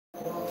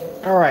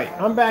All right,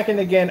 I'm back in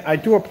again. I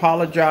do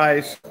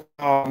apologize.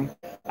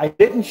 I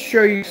didn't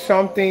show you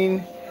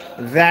something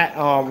that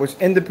was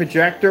in the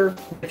projector,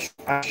 which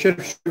I should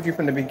have showed you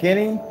from the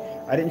beginning.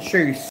 I didn't show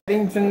you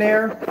settings in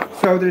there.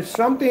 So there's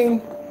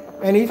something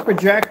in these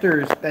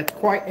projectors that's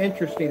quite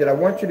interesting that I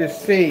want you to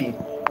see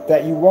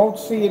that you won't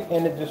see it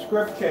in the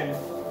description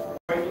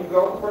when you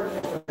go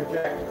purchase a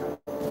projector.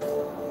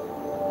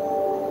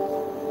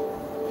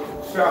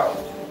 So,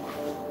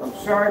 I'm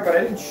sorry, but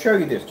I didn't show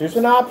you this. There's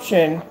an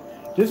option.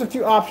 There's a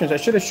few options. I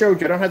should have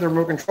showed you. I don't have the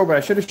remote control, but I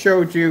should have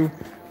showed you.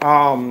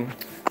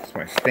 That's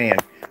my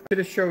stand. I should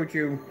have showed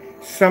you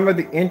some of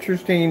the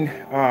interesting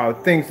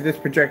things that this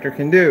projector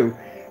can do.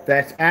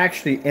 That's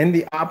actually in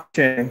the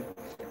option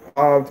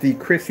of the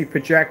Christie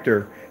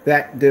projector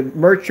that the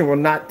merchant will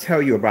not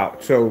tell you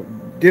about. So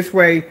this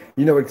way,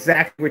 you know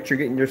exactly what you're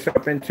getting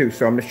yourself into.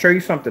 So I'm going to show you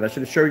something. I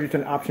should have showed you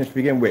some options to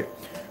begin with.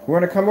 We're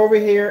going to come over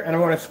here, and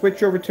I'm going to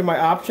switch over to my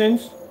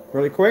options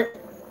really quick.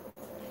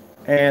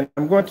 And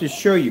I'm going to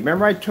show you.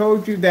 Remember I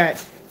told you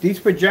that these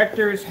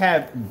projectors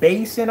have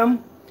bass in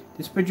them?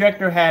 This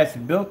projector has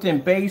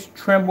built-in bass,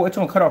 tremble. It's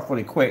going to cut off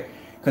really quick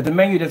because the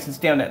menu doesn't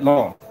stay on that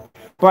long.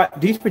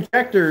 But these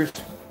projectors,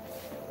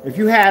 if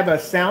you have a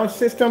sound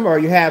system or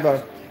you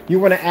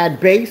want to add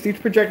bass, these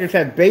projectors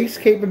have bass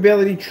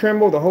capability,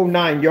 tremble, the whole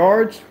 9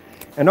 yards.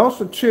 And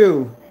also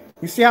too,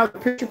 you see how the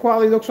picture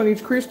quality looks on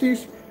these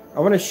Christies? I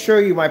want to show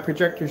you my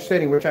projector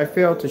setting, which I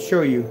failed to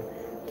show you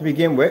to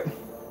begin with.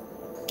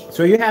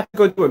 So you have to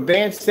go to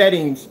advanced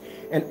settings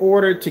in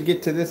order to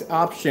get to this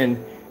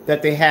option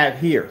that they have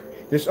here.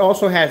 This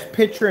also has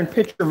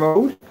picture-in-picture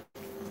mode.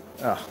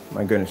 Oh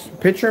my goodness,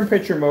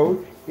 picture-in-picture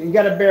mode. You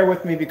got to bear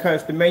with me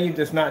because the menu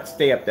does not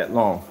stay up that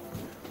long.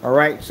 All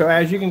right, so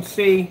as you can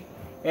see,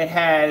 it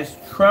has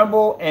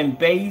tremble and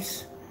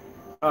bass,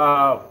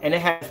 and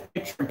it has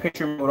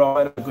picture-in-picture mode.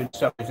 All that good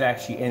stuff is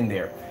actually in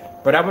there.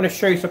 But I want to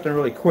show you something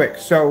really quick.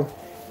 So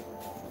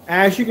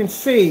as you can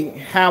see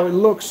how it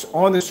looks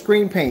on the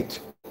screen paint.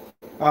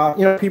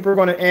 You know, people are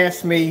going to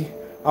ask me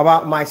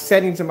about my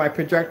settings in my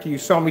projector. You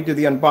saw me do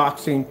the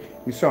unboxing.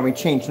 You saw me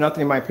change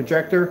nothing in my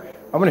projector.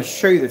 I'm going to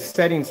show you the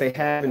settings they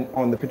have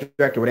on the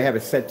projector, what they have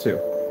it set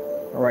to.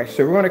 All right,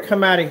 so we're going to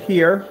come out of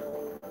here.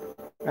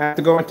 I have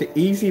to go into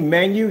easy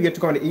menu. You have to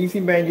go into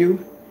easy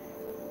menu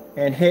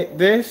and hit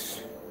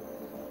this.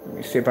 Let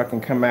me see if I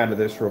can come out of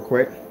this real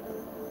quick.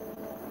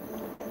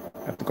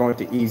 I have to go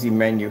into easy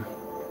menu.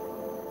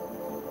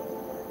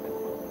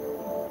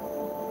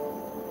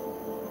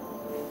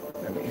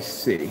 Let me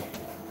see.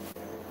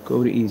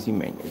 Go to easy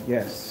menu.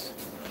 Yes.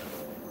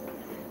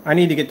 I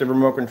need to get the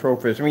remote control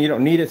for this. I mean, you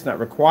don't need it. It's not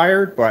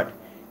required, but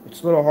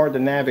it's a little hard to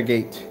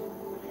navigate.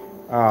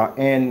 All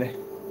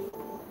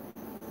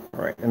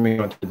right, let me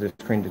go to the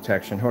screen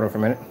detection. Hold on for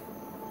a minute.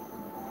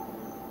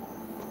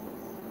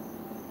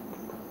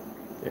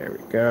 There we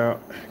go.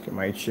 Get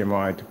my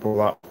HDMI to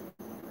pull up.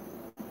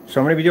 So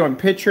I'm going to be doing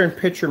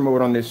picture-in-picture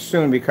mode on this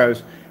soon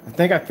because I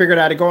think I figured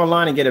out how to go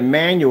online and get a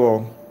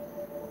manual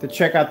to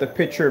check out the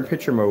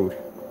picture-in-picture mode.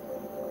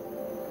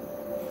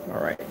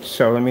 All right,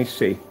 so let me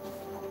see.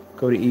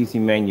 Go to easy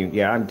menu.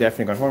 Yeah, I'm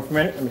definitely going to hold on for a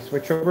minute. Let me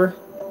switch over.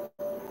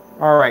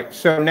 All right,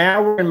 so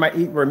now we're in my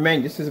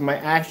menu. This is my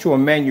actual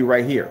menu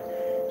right here.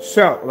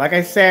 So, like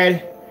I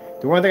said,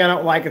 the one thing I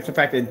don't like is the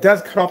fact that it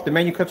does cut off. The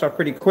menu cuts off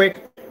pretty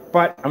quick,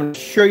 but I'm going to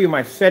show you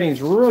my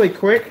settings really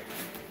quick.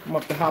 I'm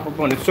going to hop up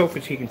on the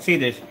sofa so you can see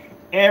this.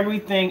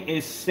 Everything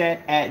is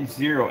set at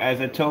 0,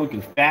 as I told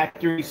you.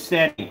 Factory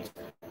settings,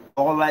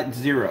 all at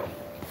 0.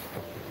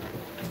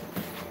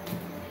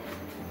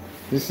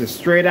 This is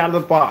straight out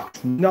of the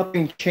box.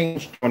 Nothing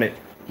changed on it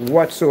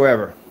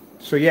whatsoever.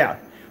 So yeah,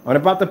 I'm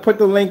about to put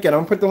the link in. I'm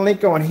going to put the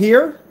link on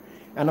here,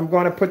 and I'm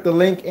going to put the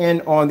link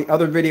in on the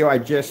other video I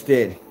just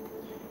did.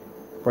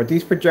 But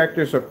these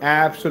projectors are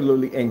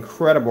absolutely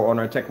incredible on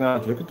our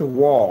technology. Look at the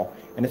wall,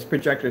 and this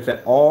projector is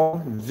at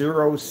all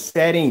 0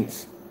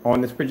 settings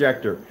on this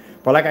projector.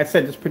 But like I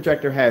said, this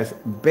projector has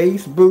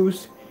bass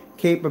boost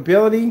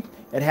capability.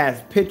 It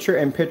has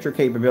picture-in-picture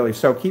capability.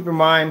 So keep in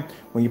mind,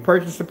 when you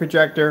purchase a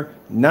projector,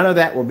 none of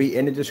that will be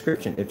in the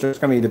description. It's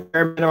just going to be the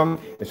bare minimum.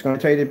 It's going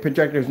to tell you the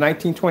projector is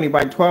 1920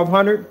 by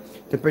 1200.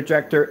 The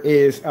projector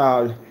is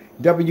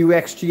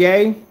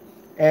WXGA,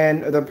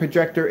 and the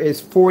projector is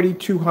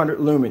 4200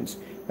 lumens.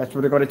 That's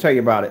what they're going to tell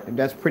you about it.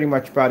 That's pretty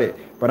much about it.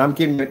 But I'm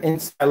giving you an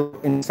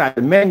inside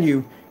the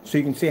menu so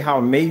you can see how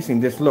amazing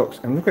this looks.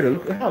 And look at it.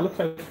 Look at how it looks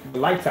like the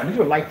lights out. Let's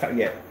do a lights out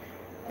yet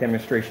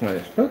demonstration of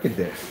this. Look at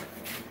this.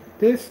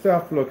 This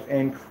stuff looks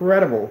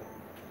incredible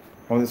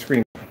on the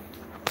screen.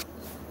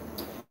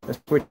 Let's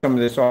put some of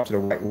this off to the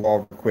white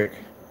wall real quick.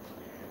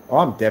 Oh,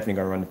 I'm definitely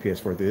going to run the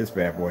PS4 through this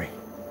bad boy.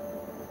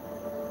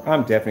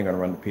 I'm definitely going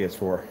to run the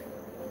PS4.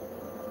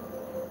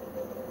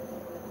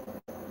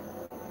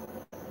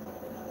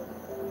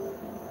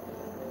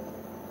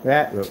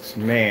 That looks,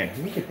 man,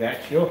 look at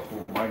that chill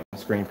my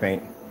screen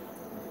paint.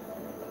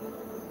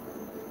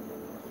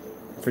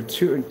 For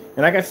 $2, and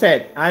like I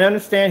said, I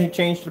understand he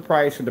changed the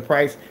price of the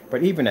price,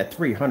 but even at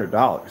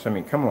 $300, I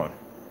mean, come on.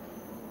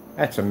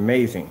 That's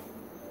amazing.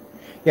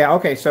 Yeah,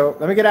 okay, so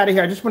let me get out of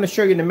here. I just want to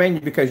show you the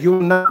menu because you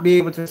will not be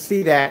able to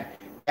see that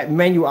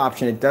menu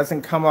option. It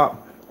doesn't come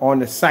up on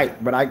the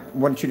site, but I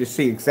want you to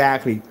see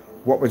exactly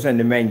what was in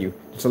the menu.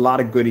 There's a lot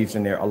of goodies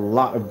in there, a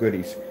lot of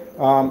goodies.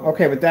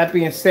 Okay, with that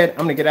being said, I'm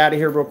going to get out of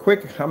here real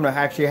quick. I'm going to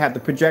actually have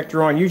the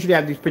projector on. Usually I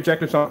have these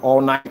projectors on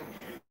all night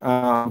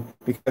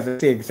because I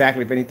see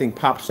exactly if anything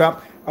pops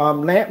up.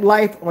 Lamp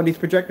life on these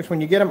projectors when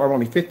you get them are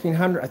only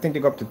 $1,500. I think they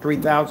go up to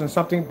 $3,000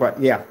 something, but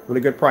yeah, really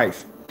good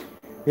price.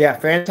 Yeah,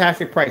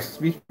 fantastic price.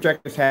 These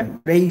projectors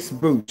have bass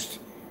boost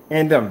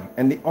in them,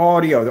 and the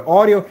audio,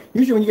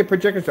 usually when you get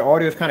projectors, the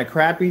audio is kind of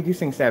crappy. These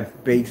things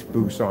have bass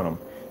boost on them.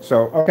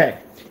 So, okay,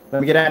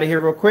 let me get out of here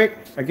real quick.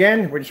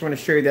 Again, we just want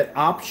to show you that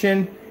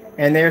option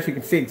and there so you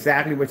can see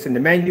exactly what's in the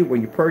menu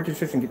when you purchase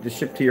this and get this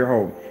shipped to your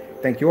home.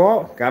 Thank you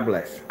all. God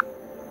bless.